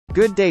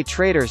Good day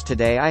traders,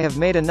 today I have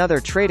made another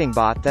trading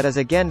bot that is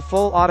again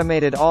full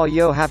automated. All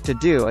you have to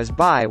do is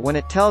buy when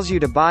it tells you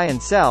to buy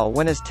and sell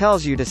when it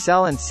tells you to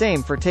sell, and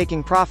same for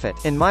taking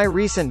profit. In my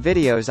recent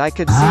videos I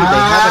could see they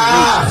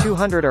haven't reached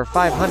 200 or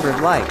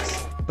 500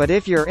 likes. But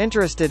if you're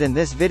interested in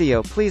this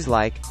video, please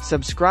like,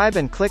 subscribe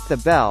and click the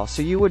bell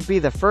so you would be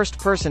the first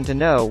person to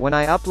know when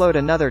I upload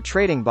another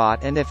trading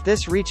bot. And if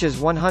this reaches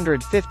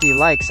 150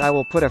 likes, I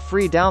will put a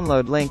free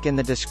download link in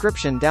the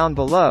description down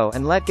below.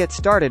 And let's get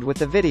started with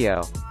the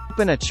video.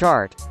 Open a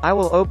chart. I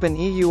will open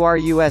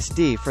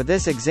EURUSD for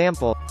this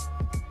example.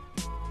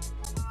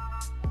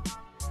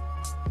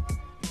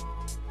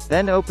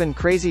 Then open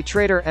Crazy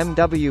Trader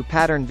MW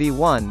pattern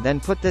V1,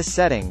 then put this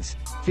settings.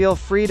 Feel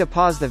free to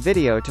pause the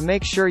video to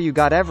make sure you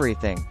got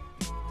everything.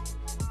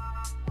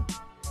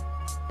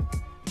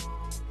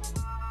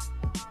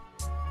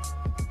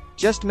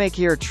 Just make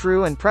here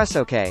true and press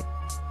OK.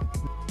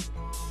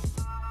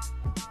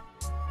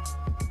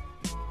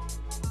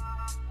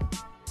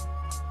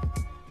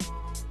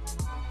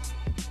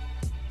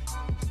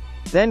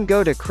 Then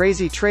go to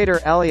Crazy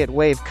Trader Elliott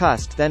Wave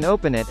Cust, then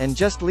open it and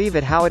just leave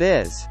it how it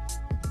is.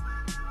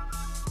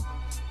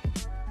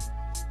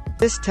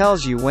 This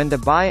tells you when to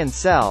buy and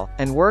sell,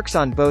 and works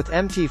on both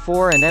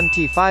MT4 and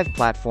MT5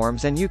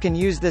 platforms, and you can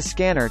use this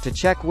scanner to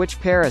check which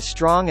pair is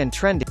strong and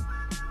trendy.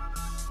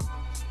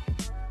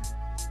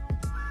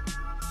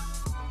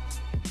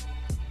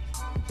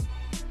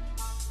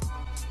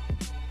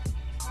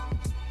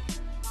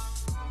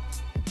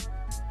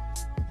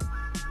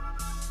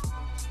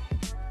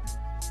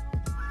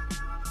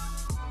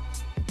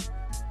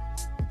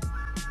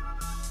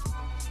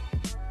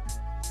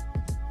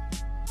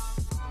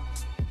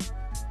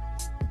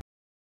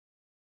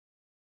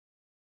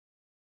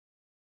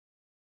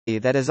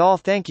 That is all.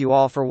 Thank you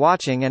all for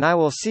watching, and I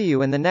will see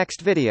you in the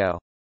next video.